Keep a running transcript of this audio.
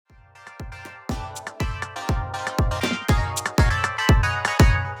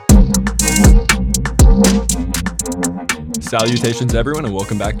Salutations everyone, and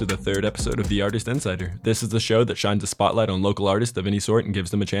welcome back to the third episode of The Artist Insider. This is the show that shines a spotlight on local artists of any sort and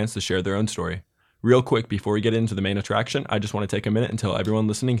gives them a chance to share their own story. Real quick, before we get into the main attraction, I just want to take a minute and tell everyone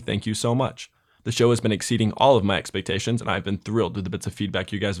listening thank you so much. The show has been exceeding all of my expectations, and I've been thrilled with the bits of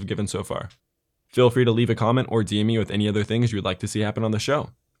feedback you guys have given so far. Feel free to leave a comment or DM me with any other things you would like to see happen on the show.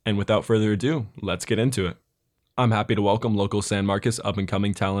 And without further ado, let's get into it. I'm happy to welcome local San Marcos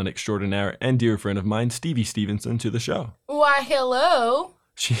up-and-coming talent extraordinaire and dear friend of mine, Stevie Stevenson, to the show. Why, hello.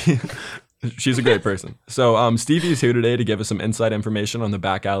 She's a great person. So Stevie is here today to give us some inside information on the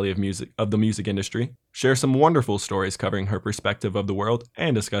back alley of the music industry, share some wonderful stories covering her perspective of the world,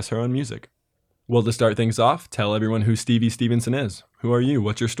 and discuss her own music. Well, to start things off, tell everyone who Stevie Stevenson is. Who are you?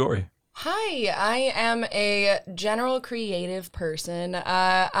 What's your story? Hi, I am a general creative person.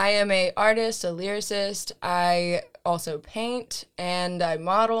 I am an artist, a lyricist. I also paint and I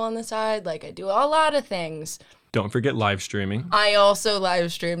model on the side. I do a lot of things. Don't forget live streaming. I also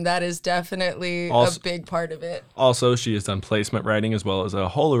live stream. That is definitely a big part of it. Also, she has done placement writing as well as a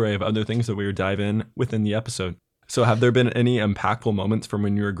whole array of other things that we will dive in within the episode. So have there been any impactful moments from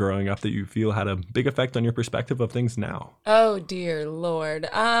when you were growing up that you feel had a big effect on your perspective of things now? Oh, dear Lord.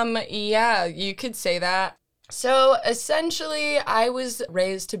 Yeah, you could say that. So essentially, I was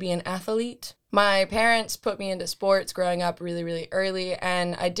raised to be an athlete. My parents put me into sports growing up really, really early,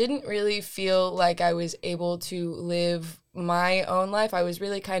 and I didn't really feel like I was able to live my own life. I was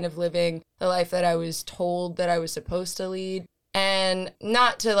really kind of living the life that I was told that I was supposed to lead. And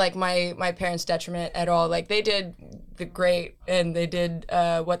not to my parents' detriment at all. They did the great and they did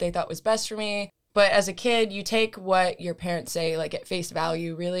what they thought was best for me. But as a kid, you take what your parents say at face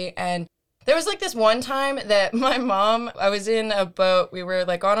value, really. And there was this one time that my mom, I was in a boat. We were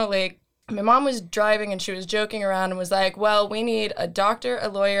on a lake. My mom was driving and she was joking around and was like, well, we need a doctor, a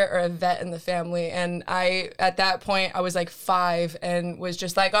lawyer, or a vet in the family. And at that point, I was 5 and was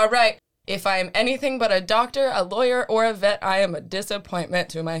just all right. If I am anything but a doctor, a lawyer, or a vet, I am a disappointment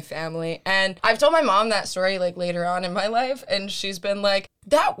to my family. And I've told my mom that story later on in my life, and she's been like,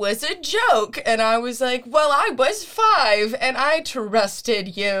 that was a joke. And I was like, well, I was 5 and I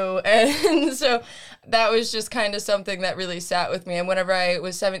trusted you. And so that was just kind of something that really sat with me. And whenever I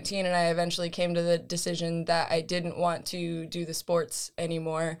was 17 and I eventually came to the decision that I didn't want to do the sports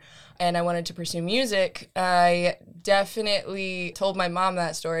anymore and I wanted to pursue music, I definitely told my mom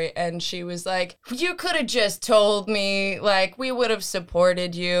that story. And she was like, you could have just told me, we would have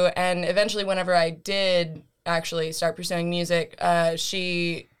supported you. And eventually, whenever I did actually start pursuing music,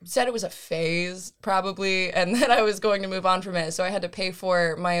 she said it was a phase probably and that I was going to move on from it. So I had to pay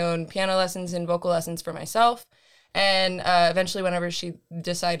for my own piano lessons and vocal lessons for myself. And eventually, whenever she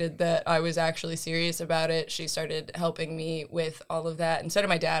decided that I was actually serious about it, she started helping me with all of that. And so did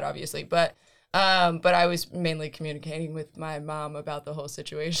my dad, obviously. But I was mainly communicating with my mom about the whole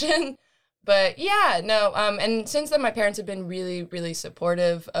situation. But yeah, no. And since then, my parents have been really, really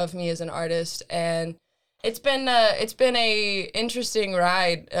supportive of me as an artist. And it's been a interesting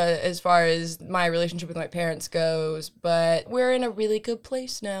ride as far as my relationship with my parents goes. But we're in a really good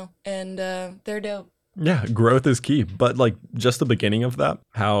place now. And they're dope. Yeah, growth is key. But just the beginning of that,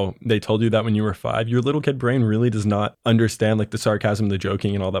 how they told you that when you were 5, your little kid brain really does not understand the sarcasm, the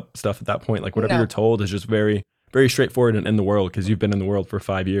joking and all that stuff at that point. Whatever you're told is just very, very straightforward and in the world because you've been in the world for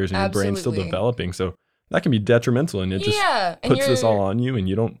 5 years and Absolutely. Your brain's still developing. So that can be detrimental and it just puts this all on you and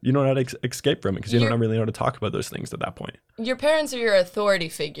you don't know how to escape from it because you don't really know how to talk about those things at that point. Your parents are your authority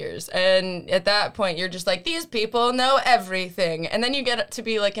figures. And at that point, you're just these people know everything. And then you get to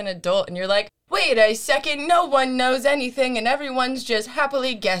be an adult and you're like, wait a second, no one knows anything and everyone's just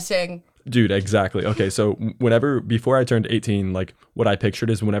happily guessing. Dude, exactly. Okay, so before I turned 18, what I pictured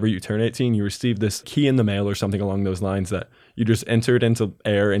is whenever you turn 18, you receive this key in the mail or something along those lines that you just entered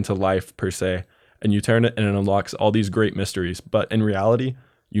into life per se. And you turn it and it unlocks all these great mysteries. But in reality,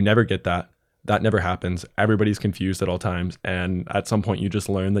 you never get that. That never happens. Everybody's confused at all times. And at some point, you just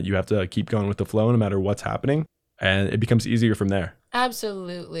learn that you have to keep going with the flow no matter what's happening. And it becomes easier from there.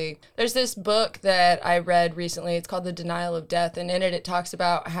 Absolutely. There's this book that I read recently. It's called The Denial of Death. And in it talks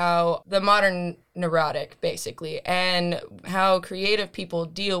about how the modern neurotic, basically, and how creative people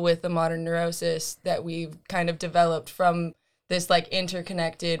deal with the modern neurosis that we've kind of developed from this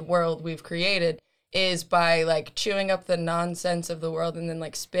interconnected world we've created. Is by chewing up the nonsense of the world and then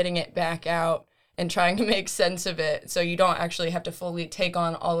spitting it back out and trying to make sense of it. So you don't actually have to fully take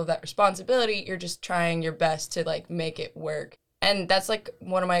on all of that responsibility. You're just trying your best to make it work. And that's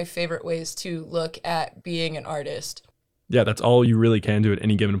one of my favorite ways to look at being an artist. Yeah, that's all you really can do at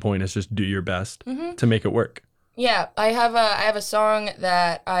any given point is just do your best to make it work. Yeah, I have a song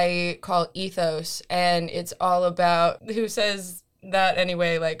that I call Ethos, and it's all about who says that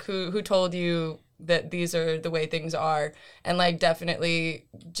anyway, like who told you that these are the way things are, and like definitely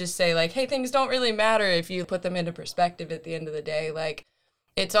just say like, hey, things don't really matter if you put them into perspective at the end of the day. Like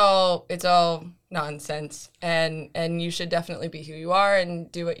it's all nonsense, and you should definitely be who you are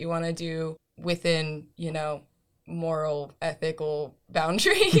and do what you want to do within, moral, ethical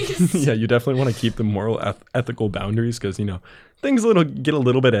boundaries. Yeah, you definitely want to keep the moral, ethical boundaries because, things get a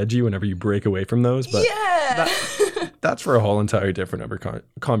little bit edgy whenever you break away from those. But Yeah. that's for a whole entire different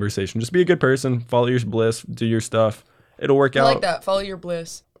conversation. Just be a good person, follow your bliss, do your stuff. It'll work I out. like that. Follow your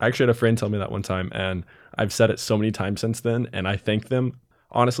bliss. I actually had a friend tell me that one time, and I've said it so many times since then, and I thank them.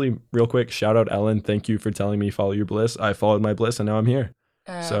 Honestly, real quick, shout out Ellen. Thank you for telling me follow your bliss. I followed my bliss, and now I'm here.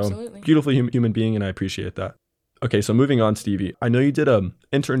 So Absolutely. beautiful human being, and I appreciate that. Okay, so moving on, Stevie. I know you did a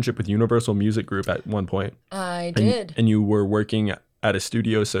internship with Universal Music Group at one point. I did. And you were working at a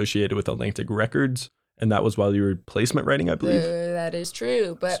studio associated with Atlantic Records, and that was while you were placement writing, I believe. That is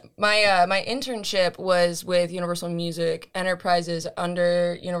true. But my internship was with Universal Music Enterprises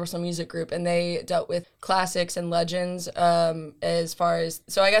under Universal Music Group, and they dealt with classics and legends as far as,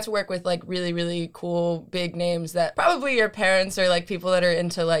 so I got to work with like really, really cool big names that probably your parents or like people that are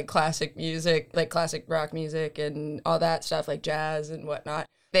into like classic music, like classic rock music and all that stuff, like jazz and whatnot.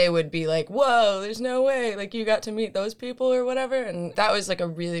 They would be like, whoa, there's no way, like you got to meet those people or whatever. And that was like a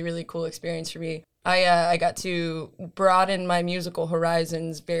really, really cool experience for me. I got to broaden my musical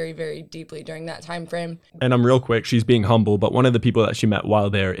horizons very, very deeply during that time frame. And I'm real quick, she's being humble, but one of the people that she met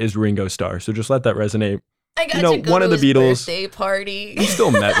while there is Ringo Starr. So just let that resonate. I got to go one to of the his Beatles birthday party. You still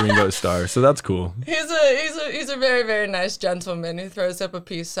met Ringo Starr, so that's cool. He's a very, very nice gentleman who throws up a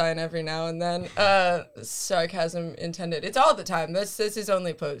peace sign every now and then. Sarcasm intended. It's all the time. That's his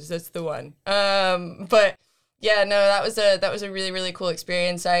only pose. That's the one. But yeah, no, that was a really, really cool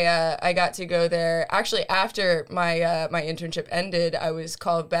experience. I got to go there. Actually, after my my internship ended, I was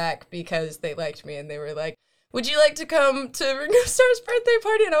called back because they liked me and they were like, would you like to come to Ringo Starr's birthday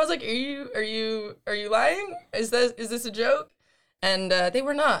party? And I was like, are you lying? Is this a joke? And they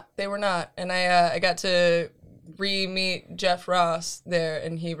were not. And I got to re-meet Jeff Ross there,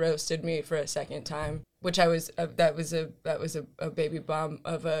 and he roasted me for a second time, which that was a baby bomb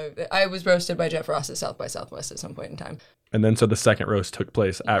of I was roasted by Jeff Ross at South by Southwest at some point in time. And then so the second roast took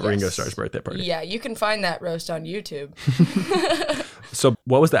place at Ringo Starr's birthday party. Yeah, you can find that roast on YouTube. So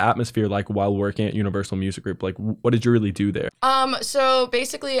what was the atmosphere like while working at Universal Music Group? Like, what did you really do there? So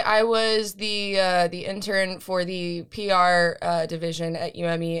basically, I was the intern for the PR division at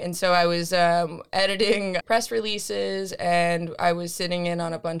UME, and so I was editing press releases, and I was sitting in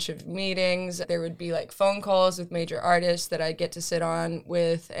on a bunch of meetings. There would be like phone calls with major artists that I'd get to sit on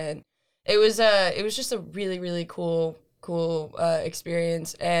with, and it was just a really, really cool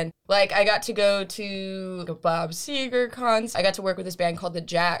experience. And like I got to go to a Bob Seger concert. I got to work with this band called the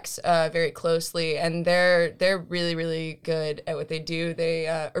Jacks very closely, and they're really, really good at what they do. They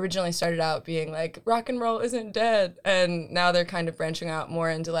originally started out being like rock and roll isn't dead, and now they're kind of branching out more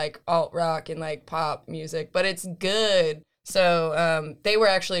into like alt rock and like pop music, but it's good. So they were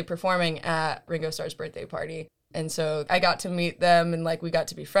actually performing at Ringo Starr's birthday party. And so I got to meet them, and like we got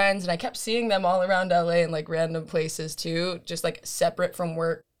to be friends, and I kept seeing them all around LA in like random places too, just like separate from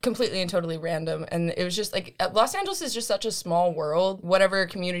work, completely and totally random. And it was just like Los Angeles is just such a small world. Whatever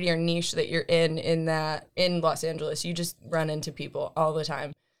community or niche that you're in Los Angeles, you just run into people all the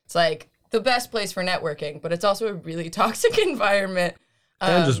time. It's like the best place for networking, but it's also a really toxic environment.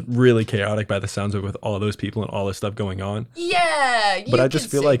 And just really chaotic by the sounds of it with all those people and all this stuff going on. Yeah. But I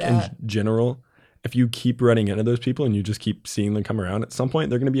just feel like in general, if you keep running into those people and you just keep seeing them come around, at some point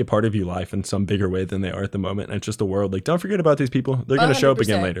they're going to be a part of your life in some bigger way than they are at the moment. And it's just a world like, don't forget about these people. They're going to show up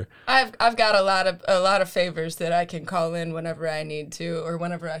again later. I've got a lot of favors that I can call in whenever I need to, or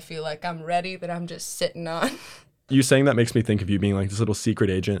whenever I feel like I'm ready, that I'm just sitting on. You saying that makes me think of you being like this little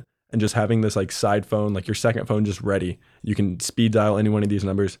secret agent and just having this like side phone, like your second phone just ready. You can speed dial any one of these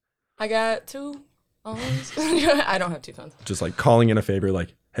numbers. I got two phones. I don't have two phones. Just like calling in a favor,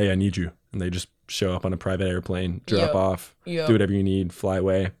 like, hey, I need you. And they just show up on a private airplane, drop off, do whatever you need, fly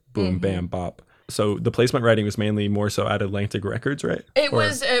away, boom, bam, bop. So the placement writing was mainly more so at Atlantic Records, right? It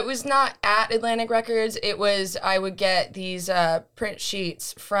was not at Atlantic Records. It was, I would get these print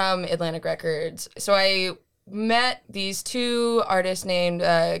sheets from Atlantic Records. So I met these two artists named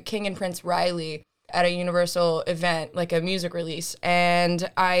King and Prince Riley at a Universal event, like a music release. And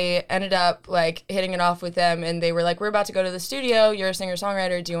I ended up like hitting it off with them, and they were like, we're about to go to the studio. You're a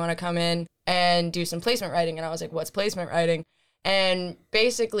singer-songwriter. Do you want to come in and do some placement writing? And I was like, what's placement writing? And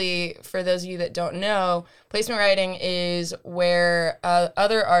basically, for those of you that don't know, placement writing is where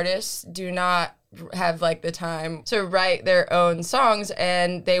other artists do not have like the time to write their own songs,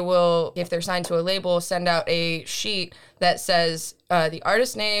 and they will, if they're signed to a label, send out a sheet that says the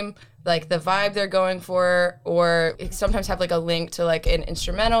artist name, like the vibe they're going for, or sometimes have like a link to like an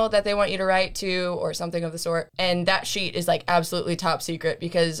instrumental that they want you to write to or something of the sort. And that sheet is like absolutely top secret,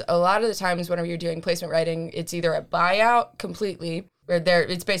 because a lot of the times whenever you're doing placement writing, it's either a buyout completely, where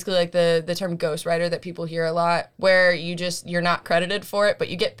it's basically like the term ghostwriter that people hear a lot, where you're not credited for it, but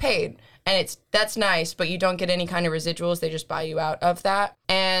you get paid. And that's nice, but you don't get any kind of residuals. They just buy you out of that.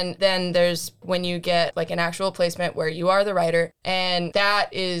 And then there's when you get like an actual placement where you are the writer, and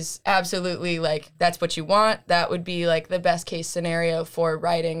that is absolutely like, that's what you want. That would be like the best case scenario for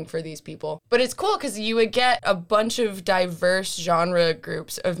writing for these people. But it's cool because you would get a bunch of diverse genre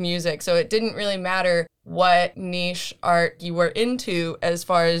groups of music. So it didn't really matter what niche art you were into as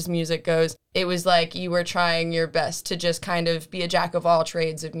far as music goes. It was like you were trying your best to just kind of be a jack of all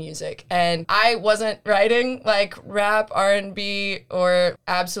trades of music. And I wasn't writing like rap, R&B, or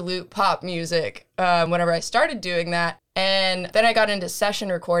absolute pop music whenever I started doing that. And then I got into session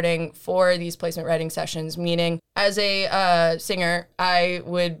recording for these placement writing sessions, meaning as a singer, I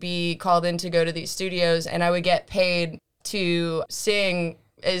would be called in to go to these studios, and I would get paid to sing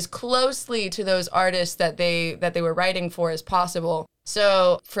as closely to those artists that they were writing for as possible.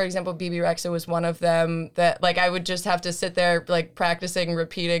 So, for example, Bebe Rexha was one of them that, like, I would just have to sit there, like, practicing,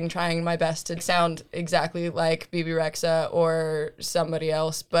 repeating, trying my best to sound exactly like Bebe Rexha or somebody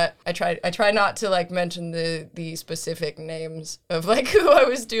else. But I try not to, like, mention the specific names of, like, who I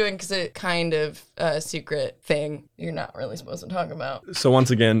was doing, because it's kind of a secret thing you're not really supposed to talk about. So once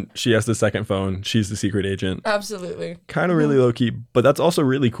again, she has the second phone. She's the secret agent. Absolutely. Kind of really low-key, but that's also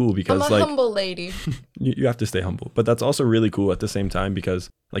really cool because, I'm a humble lady. you have to stay humble. But that's also really cool at the same time, because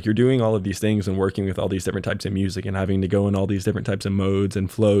like you're doing all of these things and working with all these different types of music and having to go in all these different types of modes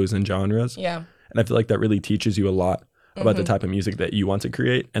and flows and genres. Yeah. And I feel like that really teaches you a lot about the type of music that you want to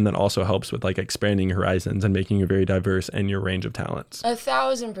create, and then also helps with like expanding your horizons and making you very diverse in your range of talents.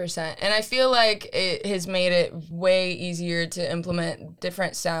 1,000%. And I feel like it has made it way easier to implement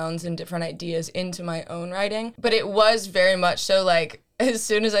different sounds and different ideas into my own writing. But it was very much so like, as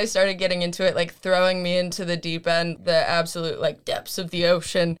soon as I started getting into it, like throwing me into the deep end, the absolute like depths of the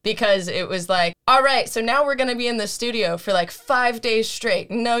ocean, because it was like, all right, so now we're going to be in the studio for like 5 days straight,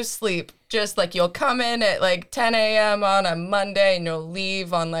 no sleep. Just like you'll come in at like 10 a.m. on a Monday and you'll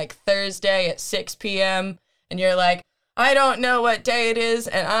leave on like Thursday at 6 p.m. And you're like, I don't know what day it is,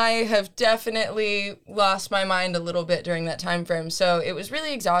 and I have definitely lost my mind a little bit during that time frame. So it was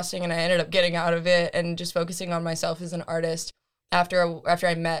really exhausting, and I ended up getting out of it and just focusing on myself as an artist. After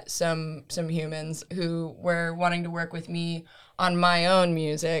I met some humans who were wanting to work with me on my own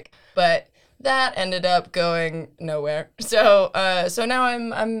music, but that ended up going nowhere. So now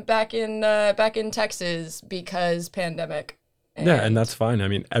I'm back in Texas because pandemic. Yeah, and that's fine. I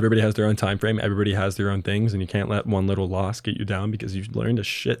mean, everybody has their own time frame. Everybody has their own things, and you can't let one little loss get you down, because you've learned a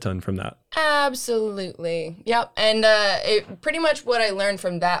shit ton from that. Absolutely. Yep. And it pretty much what I learned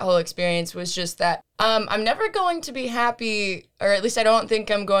from that whole experience was just that I'm never going to be happy, or at least I don't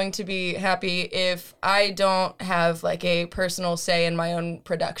think I'm going to be happy if I don't have like a personal say in my own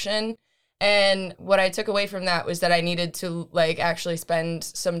production. And what I took away from that was that I needed to like actually spend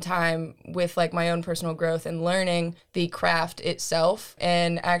some time with like my own personal growth and learning the craft itself,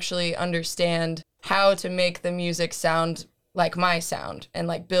 and actually understand how to make the music sound like my sound and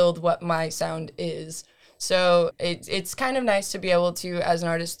like build what my sound is. So it's kind of nice to be able to, as an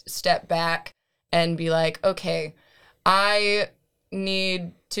artist, step back and be like, okay, I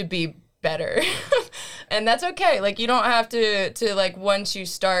need to be better. And that's okay. Like, you don't have to like, once you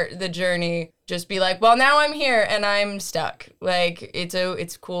start the journey, just be like, well, now I'm here and I'm stuck. Like,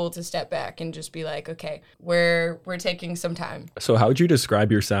 it's cool to step back and just be like, okay, we're taking some time. So how would you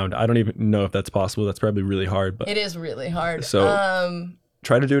describe your sound? I don't even know if that's possible. That's probably really hard, but it is really hard. So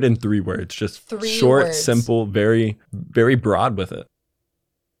try to do it in 3 words. Just 3 short, words. simple, very, very broad with it.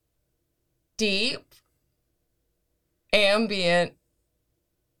 Deep, ambient,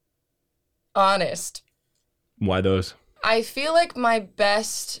 honest. Why those? I feel like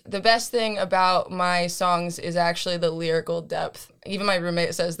the best thing about my songs is actually the lyrical depth. Even my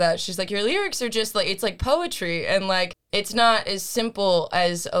roommate says that. She's like, your lyrics are just like, it's like poetry, and like, it's not as simple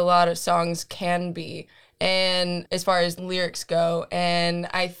as a lot of songs can be, and as far as lyrics go. And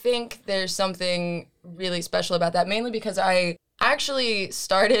I think there's something really special about that, mainly because I I actually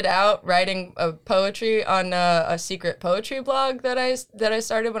started out writing poetry on a secret poetry blog that I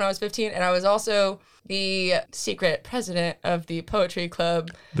started when I was 15, and I was also the secret president of the poetry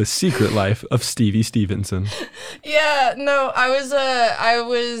club. The Secret Life of Stevie Stevenson. Yeah, no, I was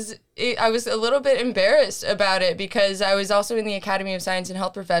a little bit embarrassed about it because I was also in the Academy of Science and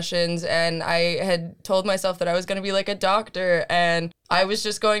Health Professions, and I had told myself that I was going to be like a doctor, and I was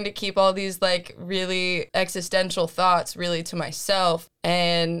just going to keep all these like really existential thoughts really to myself.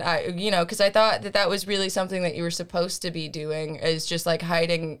 And I, because I thought that was really something that you were supposed to be doing, is just like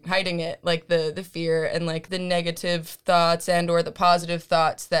hiding it, like the fear and like the negative thoughts and or the positive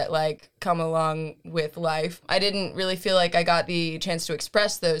thoughts that like come along with life. I didn't really feel like I got the chance to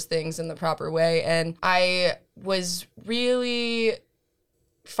express those things in the proper way, and I was really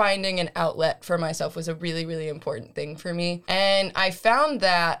finding an outlet for myself was a really, really important thing for me. And I found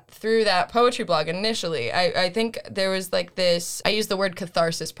that through that poetry blog initially. I think there was like this, I used the word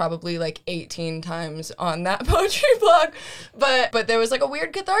catharsis probably like 18 times on that poetry blog, but there was like a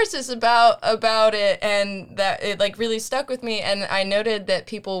weird catharsis about it, and that it like really stuck with me. And I noted that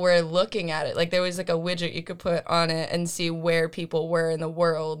people were looking at it. Like there was like a widget you could put on it and see where people were in the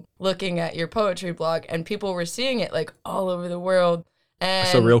world looking at your poetry blog, and people were seeing it like all over the world. And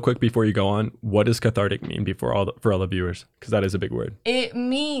so real quick before you go on, what does cathartic mean for all the viewers? Because that is a big word. It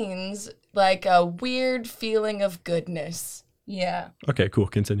means like a weird feeling of goodness. Yeah. Okay, cool.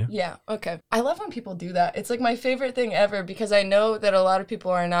 Continue. Yeah, okay. I love when people do that. It's like my favorite thing ever because I know that a lot of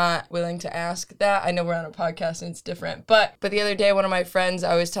people are not willing to ask that. I know we're on a podcast and it's different. But the other day, one of my friends,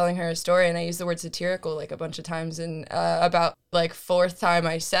 I was telling her a story and I used the word satirical like a bunch of times. And about like fourth time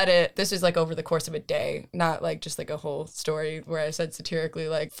I said it, this is like over the course of a day, not like just like a whole story where I said satirically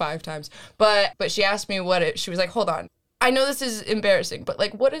like 5 times. But she asked me she was like, hold on. I know this is embarrassing, but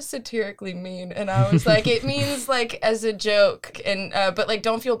like, what does satirically mean? And I was like, it means like as a joke, and but like,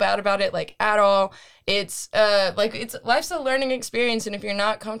 don't feel bad about it like at all. It's life's a learning experience, and if you're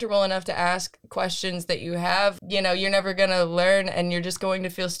not comfortable enough to ask questions that you have, you're never gonna learn, and you're just going to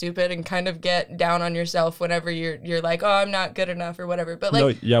feel stupid and kind of get down on yourself whenever you're like, oh, I'm not good enough or whatever. But like, no,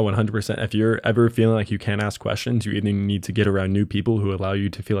 yeah, 100%. If you're ever feeling like you can't ask questions, you either need to get around new people who allow you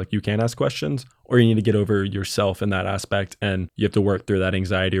to feel like you can ask questions, or you need to get over yourself in that aspect, and you have to work through that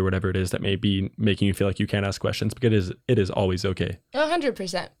anxiety or whatever it is that may be making you feel like you can't ask questions, because it is always okay.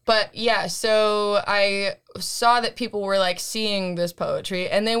 100%. But yeah, so I saw that people were like seeing this poetry,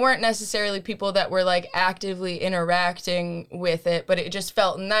 and they weren't necessarily people that were like actively interacting with it, but it just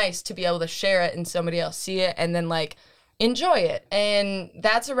felt nice to be able to share it and somebody else see it and then like enjoy it. And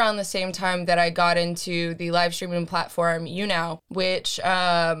that's around the same time that I got into the live streaming platform YouNow, which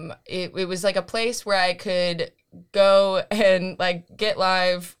it was like a place where I could go and like get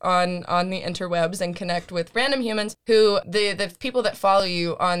live on the interwebs and connect with random humans who the people that follow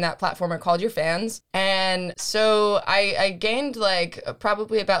you on that platform are called your fans. And so I gained like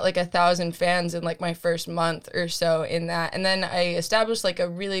probably about like 1,000 fans in like my first month or so in that. And then I established like a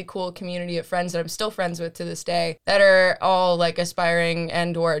really cool community of friends that I'm still friends with to this day that are all like aspiring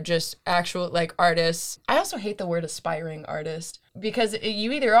and or just actual like artists. I also hate the word aspiring artist, because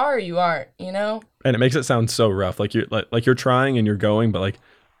you either are or you aren't, And it makes it sound so rough. Like you're trying and you're going, but like,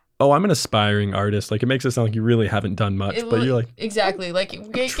 oh, I'm an aspiring artist. Like it makes it sound like you really haven't done much, but you're like, exactly. Like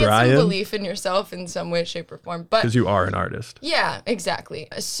get some belief in yourself in some way, shape, or form. But because you are an artist. Yeah, exactly.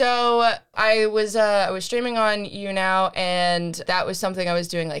 So I was streaming on YouNow, and that was something I was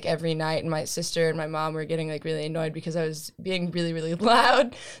doing like every night. And my sister and my mom were getting like really annoyed because I was being really, really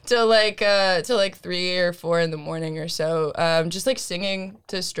loud till like 3 or 4 in the morning or so, just like singing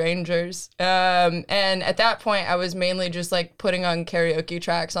to strangers. And at that point, I was mainly just like putting on karaoke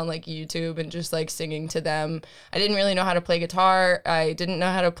tracks on like YouTube and just like singing to them. I didn't really know how to play guitar. I didn't know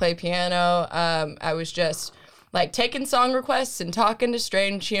how to play piano. I was just like taking song requests and talking to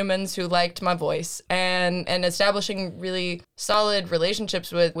strange humans who liked my voice, and establishing really solid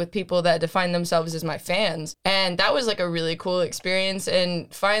relationships with people that define themselves as my fans. And that was like a really cool experience.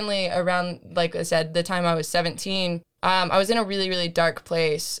 And finally, around, like I said, the time I was 17, I was in a really, really dark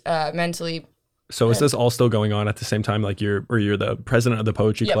place mentally. So is this all still going on at the same time? Like you're the president of the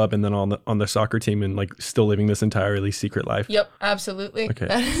poetry club, and then on the soccer team, and like still living this entirely secret life? Yep, absolutely. Okay.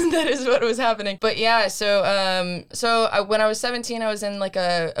 That is what was happening. But yeah, so when I was 17, I was in like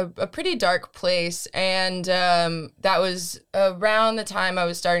a pretty dark place, and that was around the time I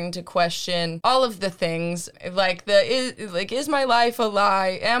was starting to question all of the things, like is my life a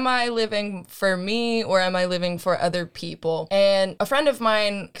lie? Am I living for me, or am I living for other people? And a friend of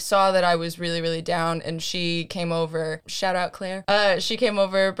mine saw that I was really, really really down, and she came over, shout out Claire, she came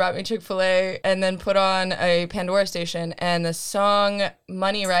over, brought me Chick-fil-A, and then put on a Pandora station, and the song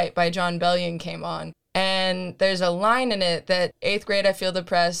Money Right by Jon Bellion came on. And there's a line in it that 8th grade I feel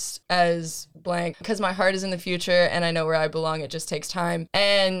depressed as blank because my heart is in the future and I know where I belong. It just takes time.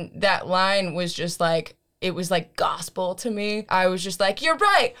 And that line was just like, it was like gospel to me. I was just like, you're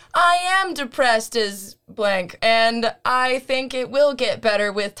right. I am depressed as blank. And I think it will get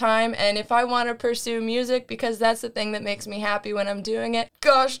better with time. And if I want to pursue music because that's the thing that makes me happy when I'm doing it,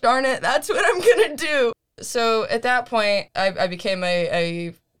 gosh darn it, that's what I'm going to do. So at that point, I became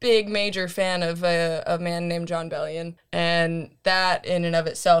a big major fan of a man named Jon Bellion, and that in and of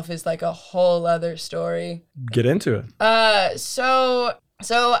itself is like a whole other story. Get into it. So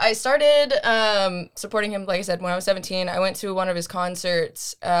I started supporting him, like I said, when I was 17. I went to one of his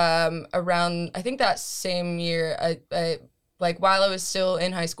concerts around, I think that same year, I like while I was still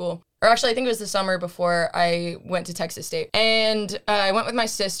in high school. Or actually, I think it was the summer before I went to Texas State. And I went with my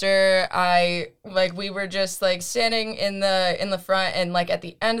sister. We were just like standing in the front, and like at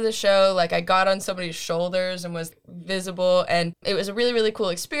the end of the show, like I got on somebody's shoulders and was visible, and it was a really, really cool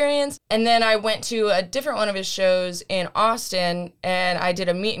experience. And then I went to a different one of his shows in Austin, and I did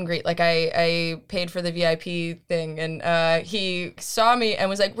a meet and greet. Like I paid for the VIP thing, and he saw me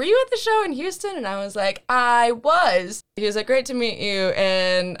and was like, "Were you at the show in Houston?" And I was like, "I was." He was like, "Great to meet you,"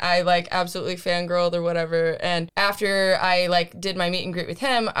 and I like absolutely fangirled or whatever. And after I like did my meet and greet with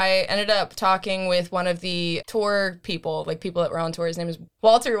him, I ended up talking with one of the tour people, like people that were on tour. His name is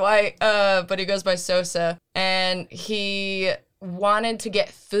Walter White, but he goes by Sosa, and he wanted to get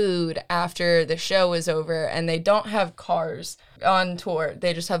food after the show was over, and they don't have cars on tour.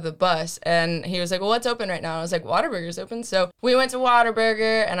 They just have the bus. And he was like, "Well, what's open right now?" I was like, "Whataburger's open." So we went to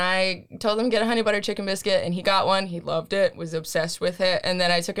Whataburger, and I told him to get a honey butter chicken biscuit, and he got one. He loved it, was obsessed with it. And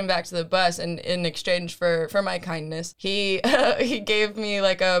then I took him back to the bus, and in exchange for my kindness, he he gave me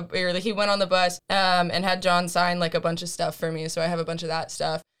he went on the bus and had John sign like a bunch of stuff for me. So I have a bunch of that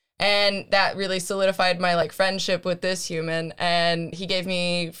stuff. And that really solidified my like friendship with this human. And he gave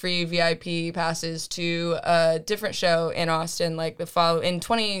me free VIP passes to a different show in Austin, like I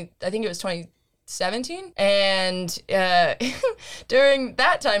think it was 2017. And during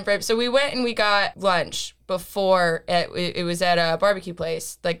that time frame, so we went and we got lunch before it was at a barbecue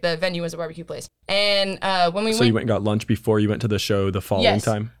place. Like the venue was a barbecue place. And when we So you went and got lunch before you went to the show the following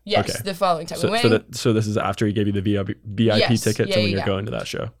time? Yes, okay. The following time. So this is after he gave you the VIP ticket, so when you're going to that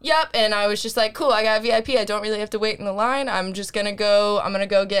show. Yep, and I was just like, cool, I got a VIP. I don't really have to wait in the line. I'm gonna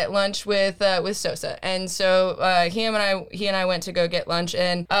go get lunch with Sosa. And so he and I went to go get lunch,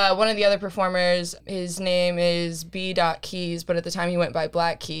 and one of the other performers, his name is B. Keys, but at the time he went by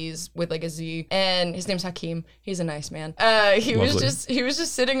Black Keys with like a Z, and his name's Hakeem. He's a nice man. He was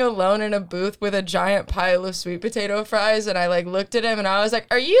just sitting alone in a booth with a giant pile of sweet potato fries, and I like looked at him and I was like,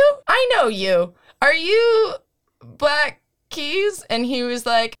 I know you. Are you Black Keys? And he was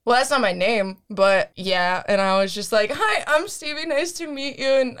like, well, that's not my name, but yeah. And I was just like, hi, I'm Stevie. Nice to meet you.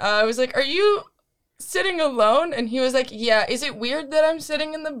 And I was like, are you sitting alone? And he was like, yeah. Is it weird that I'm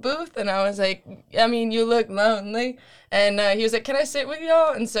sitting in the booth? And I was like, I mean, you look lonely. And he was like, can I sit with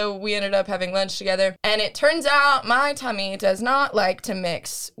y'all? And so we ended up having lunch together. And it turns out my tummy does not like to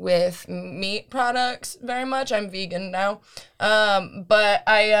mix with meat products very much. I'm vegan now. But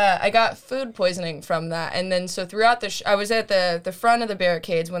I got food poisoning from that. And then so throughout I was at the front of the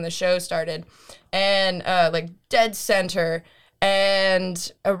barricades when the show started, and like dead center.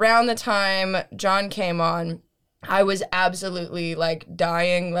 And around the time John came on, I was absolutely like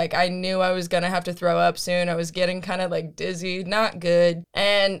dying. Like I knew I was gonna have to throw up soon. I was getting kind of like dizzy, not good.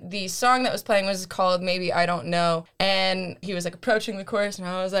 And the song that was playing was called Maybe I Don't Know. And he was like approaching the chorus, and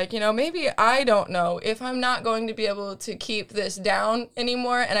I was like, maybe I don't know if I'm not going to be able to keep this down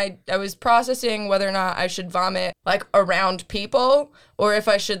anymore. And I was processing whether or not I should vomit like around people, or if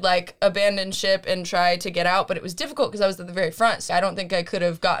I should like abandon ship and try to get out. But it was difficult because I was at the very front, so I don't think I could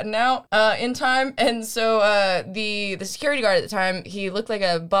have gotten out in time. And so the security guard at the time, he looked like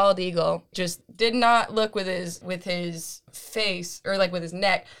a bald eagle, just did not look with his face or like with his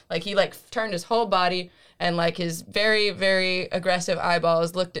neck. Like he like turned his whole body, and like his very, very aggressive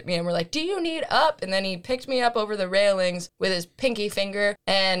eyeballs looked at me and were like, do you need up? And then he picked me up over the railings with his pinky finger.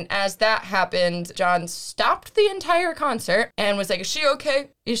 And as that happened, John stopped the entire concert and was like, is she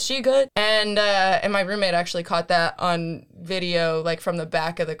okay? Is she good? And my roommate actually caught that on video, like from the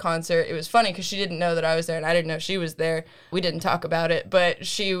back of the concert. It was funny because she didn't know that I was there, and I didn't know she was there. We didn't talk about it, but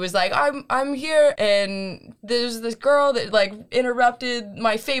she was like, I'm here. And there's this girl that like interrupted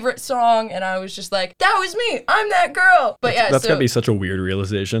my favorite song, and I was just like, that was me. I'm that girl. But yeah, that's gotta be such a weird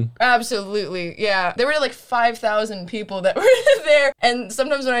realization. Absolutely, yeah. There were like 5,000 people that were there, and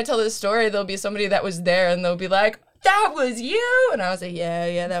sometimes when I tell this story, there'll be somebody that was there, and they'll be like, that was you? And I was like,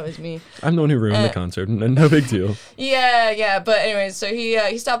 yeah, that was me. I'm the one who ruined the concert, and no big deal. Yeah. But anyways, so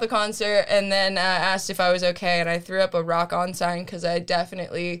he stopped the concert and then asked if I was okay, and I threw up a rock on sign because I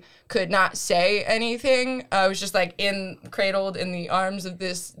definitely could not say anything. I was just like cradled in the arms of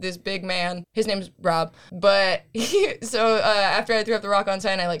this big man. His name's Rob. But after I threw up the rock on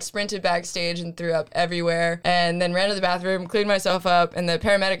sign, I like sprinted backstage and threw up everywhere, and then ran to the bathroom, cleaned myself up, and the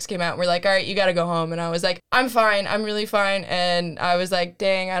paramedics came out and were like, all right, you gotta go home. And I was like, I'm fine. I'm really fine. And I was like,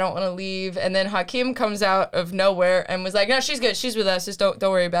 dang, I don't want to leave. And then Hakeem comes out of nowhere and was like, no, she's good. She's with us. Just don't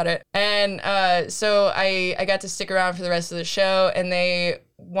worry about it. And so I got to stick around for the rest of the show, and they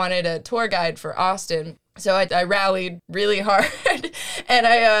wanted a tour guide for Austin. So I rallied really hard and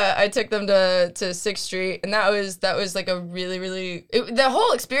I took them to 6th Street, and that was like a really the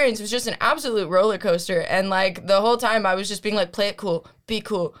whole experience was just an absolute roller coaster. And like the whole time I was just being like, play it cool, be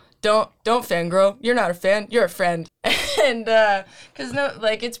cool. Don't fangirl. You're not a fan. You're a friend. And because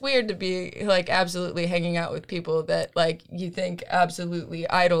it's weird to be like absolutely hanging out with people that like you think absolutely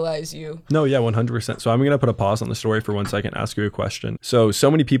idolize you. No, yeah, 100%. So I'm gonna put a pause on the story for 1 second, ask you a question. So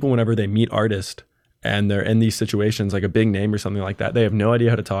many people, whenever they meet artists and they're in these situations, like a big name or something like that, they have no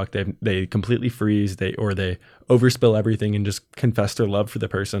idea how to talk. They completely freeze. They overspill everything and just confess their love for the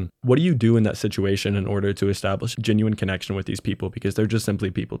person. What do you do in that situation in order to establish genuine connection with these people? Because they're just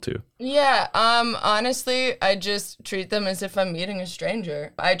simply people too. Yeah, honestly, I just treat them as if I'm meeting a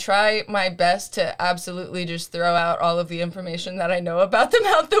stranger. I try my best to absolutely just throw out all of the information that I know about them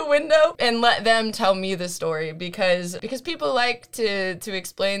out the window and let them tell me the story, because people like to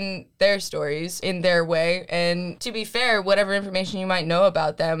explain their stories in their way. And to be fair, whatever information you might know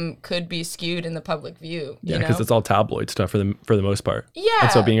about them could be skewed in the public view. Yeah, because it's all tabloid stuff for the most part. Yeah.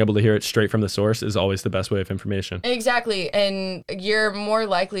 And so being able to hear it straight from the source is always the best way of information. Exactly. And you're more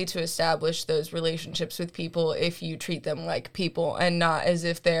likely to establish those relationships with people if you treat them like people and not as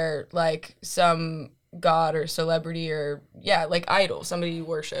if they're like some god or celebrity or like idol, somebody you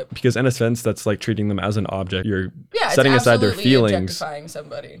worship. Because in a sense, that's like treating them as an object. You're setting aside their feelings, objectifying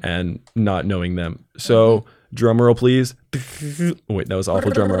somebody, and not knowing them. So drum roll, please. Oh, wait, that was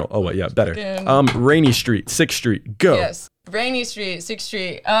awful drum roll. Oh wait, yeah, better. Rainy Street, 6th Street, go. Yes. Rainy Street, 6th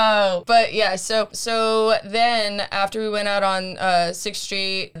Street. Oh, but yeah, so then after we went out on 6th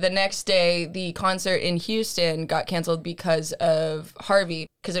Street, the next day, the concert in Houston got canceled because of Harvey,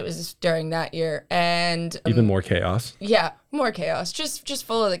 because it was during that year. And even more chaos. Yeah, more chaos, just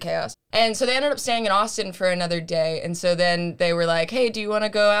full of the chaos. And so they ended up staying in Austin for another day. And so then they were like, hey, do you want to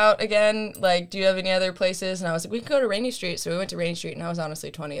go out again? Like, do you have any other places? And I was like, we can go to Rainy Street. So we went to Rainy Street, and I was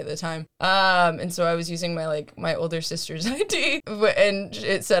honestly 20 at the time. And so I was using my older sister's ID, and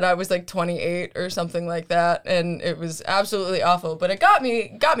it said I was like 28 or something like that. And it was absolutely awful, but it got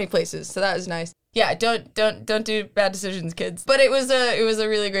me places. So that was nice. Yeah, don't do bad decisions, kids. But it was a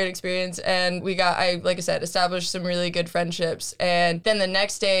really great experience, and like I said, established some really good friendships. And then the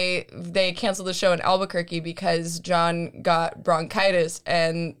next day they canceled the show in Albuquerque because John got bronchitis,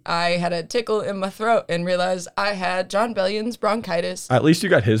 and I had a tickle in my throat and realized I had John Bellion's bronchitis. At least you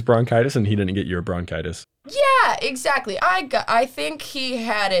got his bronchitis and he didn't get your bronchitis. Yeah, exactly. I think he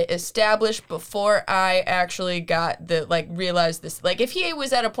had it established before I actually realized this. Like, if he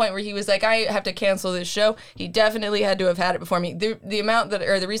was at a point where he was like, I have to cancel this show, he definitely had to have had it before me. The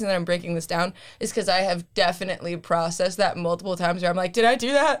reason that I'm breaking this down is because I have definitely processed that multiple times where I'm like, did I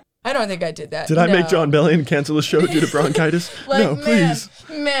do that? I don't think I did that. Did I make John Bellion cancel the show due to bronchitis? No, please.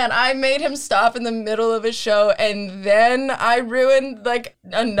 Man, I made him stop in the middle of a show, and then I ruined like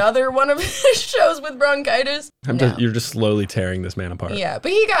another one of his shows with bronchitis. You're just slowly tearing this man apart. Yeah,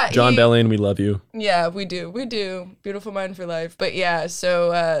 but he got John Bellion, we love you. Yeah, we do. Beautiful mind for life. But yeah,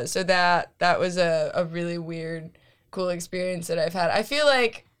 so that was a really weird, cool experience that I've had. I feel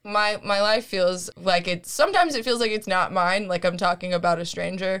like my life feels like sometimes it feels like it's not mine, like I'm talking about a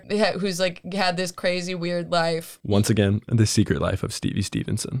stranger who's like had this crazy weird life. Once again, the secret life of Stevie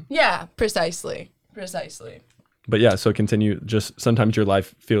Stevenson. Yeah, precisely. But yeah, so continue. Just sometimes your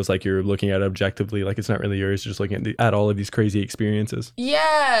life feels like you're looking at it objectively, like it's not really yours, just looking at all of these crazy experiences.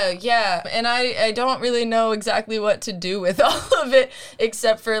 Yeah. And I don't really know exactly what to do with all of it,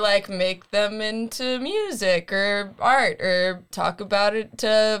 except for like make them into music or art or talk about it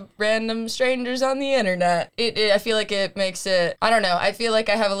to random strangers on the internet. I feel like it makes it, I don't know, I feel like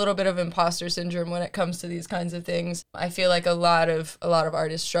I have a little bit of imposter syndrome when it comes to these kinds of things. I feel like a lot of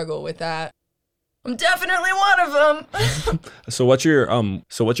artists struggle with that. I'm definitely one of them. So what's your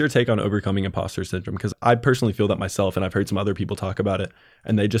take on overcoming imposter syndrome? Because I personally feel that myself, and I've heard some other people talk about it,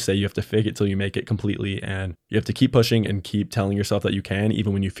 and they just say you have to fake it till you make it completely, and you have to keep pushing and keep telling yourself that you can,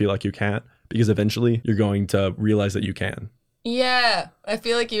 even when you feel like you can't, because eventually you're going to realize that you can. Yeah, I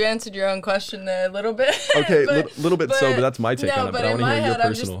feel like you answered your own question there a little bit. Okay, little bit so, but that's my take on it. But I want to hear your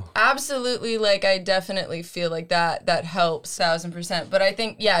personal. Absolutely, like I definitely feel like that helps 1000%. But I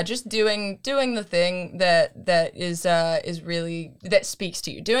think just doing the thing that is really that speaks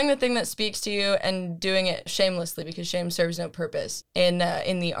to you, doing the thing that speaks to you, and doing it shamelessly, because shame serves no purpose in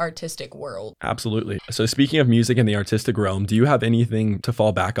the artistic world. Absolutely. So speaking of music in the artistic realm, do you have anything to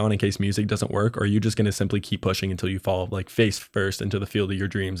fall back on in case music doesn't work, or are you just going to simply keep pushing until you fall like face first into the field of your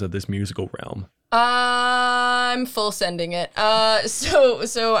dreams of this musical realm? I'm full sending it.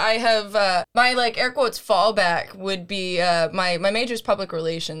 So I have my like air quotes fallback would be my major's public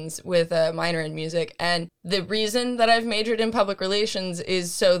relations with a minor in music, and the reason that I've majored in public relations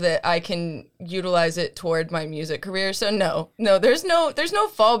is so that I can utilize it toward my music career. So no, there's no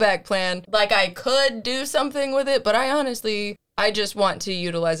fallback plan. Like I could do something with it, but I just want to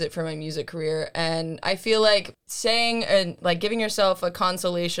utilize it for my music career. And I feel like saying and like giving yourself a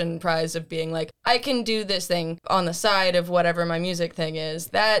consolation prize of being like, I can do this thing on the side of whatever my music thing is.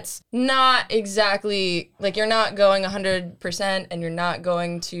 That's not exactly like you're not going 100% and you're not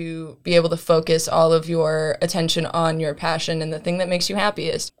going to be able to focus all of your attention on your passion and the thing that makes you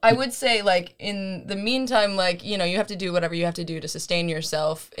happiest. I would say like in the meantime, like, you have to do whatever you have to do to sustain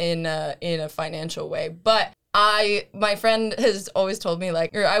yourself in a financial way. But my friend has always told me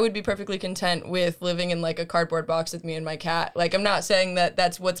like, or I would be perfectly content with living in like a cardboard box with me and my cat. Like, I'm not saying that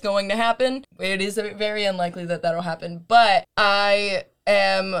that's what's going to happen. It is very unlikely that that'll happen, but I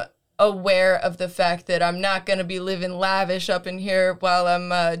am aware of the fact that I'm not going to be living lavish up in here while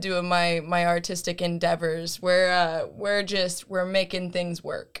I'm doing my artistic endeavors. We're making things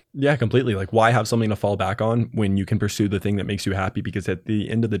work. Yeah, completely. Like, why have something to fall back on when you can pursue the thing that makes you happy? Because at the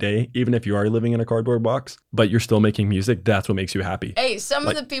end of the day, even if you are living in a cardboard box, but you're still making music, that's what makes you happy. Hey, some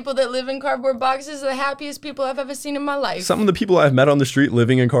of the people that live in cardboard boxes are the happiest people I've ever seen in my life. Some of the people I've met on the street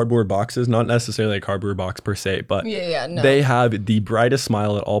living in cardboard boxes, not necessarily a cardboard box per se, but they have the brightest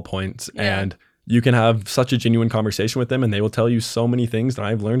smile at all points. Yeah. And you can have such a genuine conversation with them and they will tell you so many things, and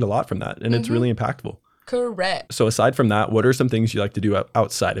I've learned a lot from that, and it's really impactful. Correct. So aside from that, what are some things you like to do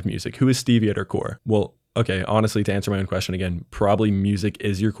outside of music? Who is Stevie at her core? Well, okay, honestly, to answer my own question again, probably music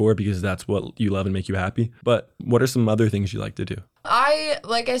is your core because that's what you love and make you happy. But what are some other things you like to do?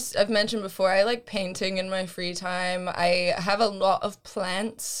 I've mentioned before, I like painting in my free time. I have a lot of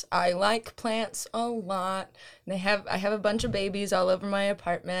plants. I like plants a lot. And I have a bunch of babies all over my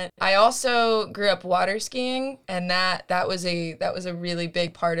apartment. I also grew up water skiing, and that was a really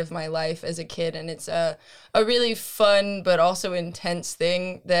big part of my life as a kid, and it's a really fun but also intense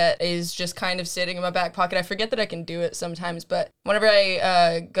thing that is just kind of sitting in my back pocket. I forget that I can do it sometimes, but whenever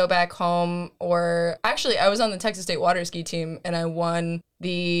I go back home, or actually I was on the Texas State water ski team and I won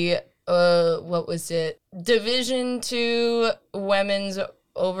the what was it? Division II Women's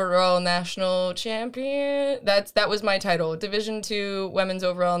Overall National Champion. That was my title. Division II Women's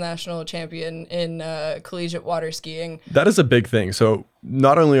Overall National Champion in collegiate water skiing. That is a big thing. So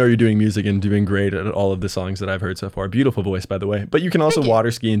not only are you doing music and doing great at all of the songs that I've heard so far, beautiful voice by the way, but you can also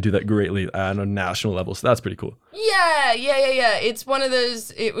water ski and do that greatly at a national level. So that's pretty cool. Yeah. It's one of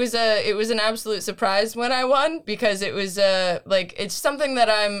those. It was an absolute surprise when I won, because it was like it's something that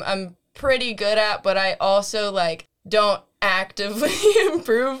I'm pretty good at, but I also like don't actively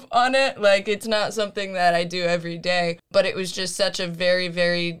improve on it. Like, it's not something that I do every day, but it was just such a very,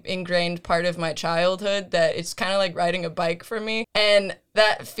 very ingrained part of my childhood that it's kind of like riding a bike for me. And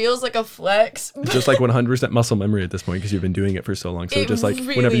that feels like a flex. It's just like 100% muscle memory at this point because you've been doing it for so long. So it just like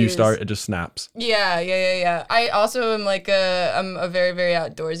really whenever you start, it just snaps. Yeah. I also am like I'm a very, very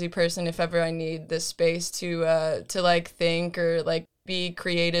outdoorsy person. If ever I need this space to like think or like be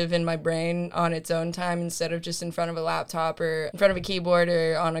creative in my brain on its own time instead of just in front of a laptop or in front of a keyboard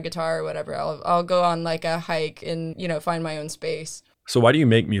or on a guitar or whatever, I'll go on like a hike and, find my own space. So why do you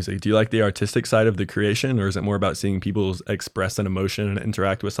make music? Do you like the artistic side of the creation, or is it more about seeing people express an emotion and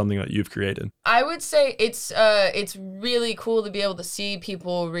interact with something that you've created? I would say it's really cool to be able to see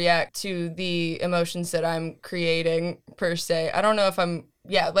people react to the emotions that I'm creating per se. I don't know if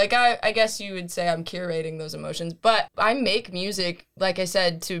I guess you would say I'm curating those emotions, but I make music, like I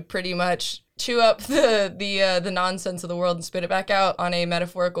said, to pretty much chew up the nonsense of the world and spit it back out on a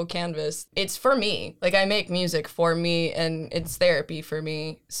metaphorical canvas. It's for me. Like, I make music for me, and it's therapy for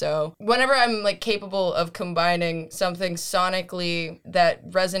me. So whenever I'm like capable of combining something sonically that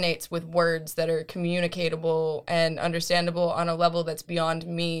resonates with words that are communicatable and understandable on a level that's beyond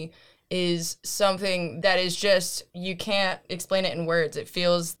me, is something that is just, you can't explain it in words. It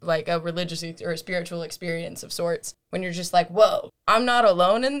feels like a religious or a spiritual experience of sorts when you're just like, whoa, I'm not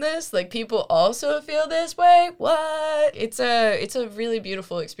alone in this. Like, people also feel this way. What? It's a really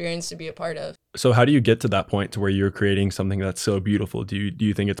beautiful experience to be a part of. So how do you get to that point to where you're creating something that's so beautiful? Do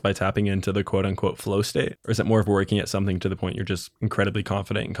you think it's by tapping into the quote unquote flow state? Or is it more of working at something to the point you're just incredibly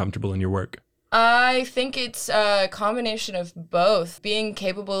confident and comfortable in your work? I think it's a combination of both. Being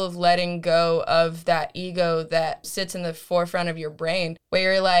capable of letting go of that ego that sits in the forefront of your brain,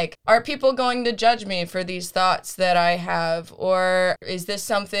 where you're like, are people going to judge me for these thoughts that I have? Or is this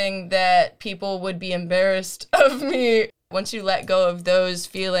something that people would be embarrassed of me? Once you let go of those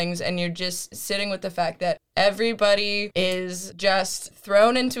feelings and you're just sitting with the fact that everybody is just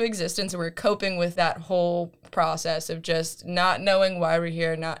thrown into existence, and we're coping with that whole process of just not knowing why we're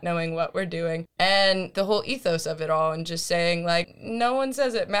here, not knowing what we're doing, and the whole ethos of it all, and just saying like, no one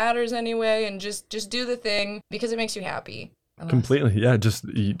says it matters anyway, and just do the thing because it makes you happy. Completely. Yeah. Just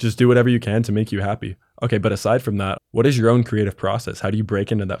do whatever you can to make you happy. Okay. But aside from that, what is your own creative process? How do you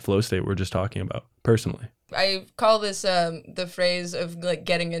break into that flow state we're just talking about personally? I call this the phrase of like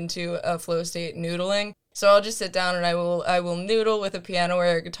getting into a flow state noodling. So I'll just sit down and I will noodle with a piano or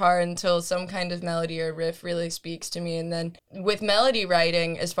a guitar until some kind of melody or riff really speaks to me. And then with melody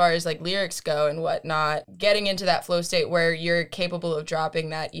writing, as far as like lyrics go and whatnot, getting into that flow state where you're capable of dropping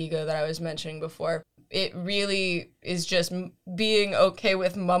that ego that I was mentioning before. It really is just being okay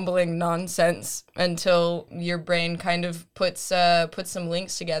with mumbling nonsense until your brain kind of puts some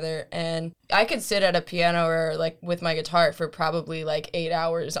links together. And I could sit at a piano or like with my guitar for probably like 8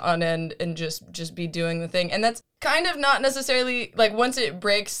 hours on end and just be doing the thing. And that's kind of not necessarily like, once it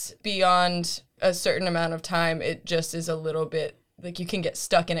breaks beyond a certain amount of time, it just is a little bit like you can get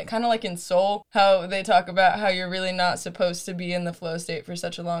stuck in it. Kind of like in Soul, how they talk about how you're really not supposed to be in the flow state for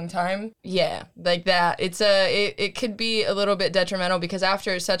such a long time. Yeah, like that. It could be a little bit detrimental because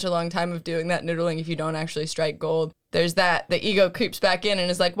after such a long time of doing that noodling, if you don't actually strike gold, there's that, the ego creeps back in and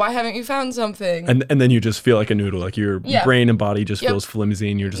is like, why haven't you found something? And then you just feel like a noodle, like your brain and body just feels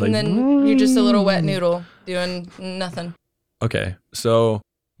flimsy and you're just like, and then you're just a little wet noodle doing nothing. Okay, so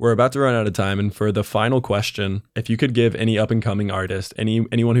we're about to run out of time, and for the final question, if you could give any up-and-coming artist,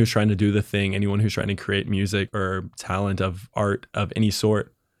 anyone who's trying to do the thing, anyone who's trying to create music or talent of art of any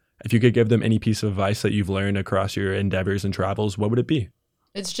sort, if you could give them any piece of advice that you've learned across your endeavors and travels, what would it be?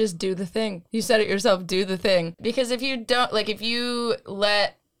 It's just do the thing. You said it yourself, do the thing. Because if you don't, like if you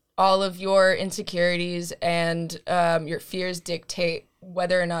let all of your insecurities and your fears dictate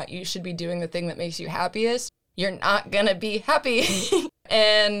whether or not you should be doing the thing that makes you happiest, you're not gonna be happy.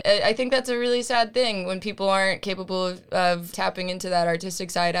 And I think that's a really sad thing when people aren't capable of tapping into that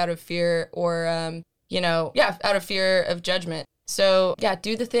artistic side out of fear or, out of fear of judgment. So yeah,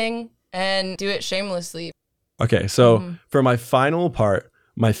 do the thing and do it shamelessly. Okay, so for my final part,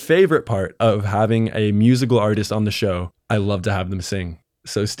 my favorite part of having a musical artist on the show, I love to have them sing.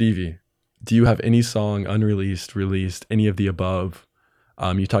 So Stevie, do you have any song unreleased, released, any of the above?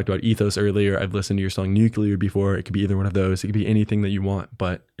 You talked about Ethos earlier. I've listened to your song Nuclear before. It could be either one of those. It could be anything that you want.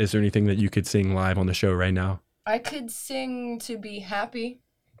 But is there anything that you could sing live on the show right now? I could sing To Be Happy.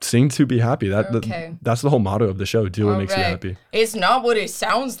 Sing To Be Happy. Okay. That's the whole motto of the show. Do what makes you happy. It's not what it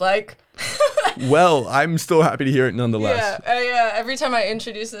sounds like. Well, I'm still happy to hear it nonetheless. Yeah. Every time I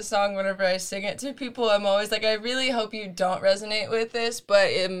introduce this song, whenever I sing it to people, I'm always like, I really hope you don't resonate with this,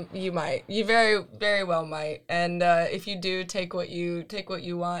 but you might. You very, very well might. And if you do, take what you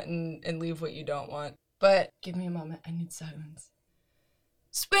want and leave what you don't want. But give me a moment. I need silence.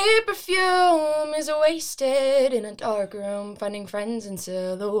 Sweet perfume is wasted in a dark room, finding friends in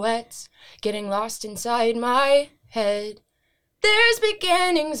silhouettes, getting lost inside my head. There's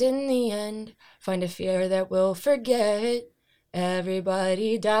beginnings in the end, find a fear that we'll forget.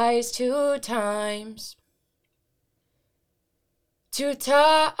 Everybody dies 2 times. 2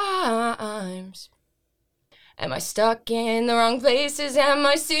 times. Am I stuck in the wrong places? Am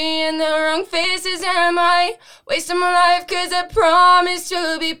I seeing the wrong faces? Am I wasting my life? 'Cause I promised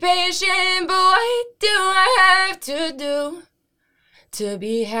to be patient. But what do I have to do to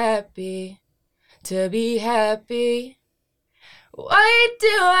be happy? To be happy? What do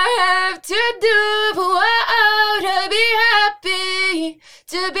I have to do to be happy?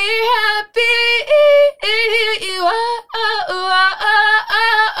 To be happy?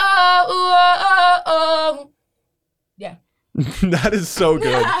 That is so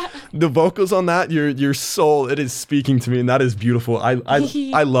good. The vocals on that, your soul, it is speaking to me, and that is beautiful. I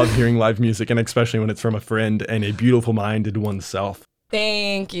love hearing live music, and especially when it's from a friend and a beautiful mind in oneself.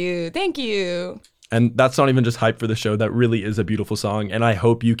 Thank you. And that's not even just hype for the show. That really is a beautiful song, and I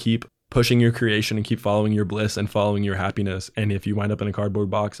hope you keep pushing your creation and keep following your bliss and following your happiness. And if you wind up in a cardboard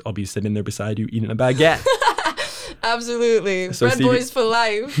box, I'll be sitting there beside you eating a baguette. Absolutely. So Red Boys for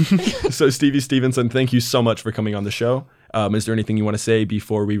life. So Stevie Stevenson, thank you so much for coming on the show. Is there anything you want to say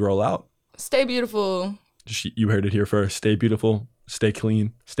before we roll out? Stay beautiful. You heard it here first. Stay beautiful, stay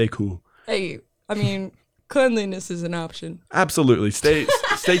clean, stay cool. Hey, I mean, cleanliness is an option. Absolutely. Stay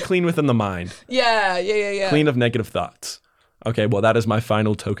clean within the mind. Yeah. Clean of negative thoughts. Okay, well, that is my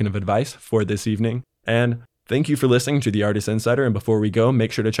final token of advice for this evening. And thank you for listening to The Artist Insider. And before we go,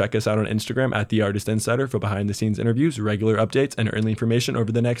 make sure to check us out on Instagram at The Artist Insider for behind-the-scenes interviews, regular updates, and early information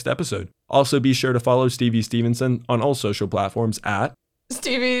over the next episode. Also, be sure to follow Stevie Stevenson on all social platforms at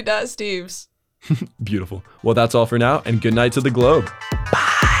Stevie.Steves. Beautiful. Well, that's all for now, and good night to the globe.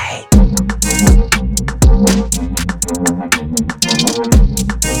 Bye.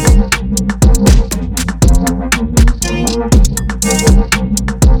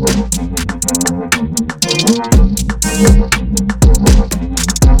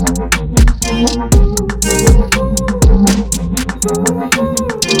 Thank you.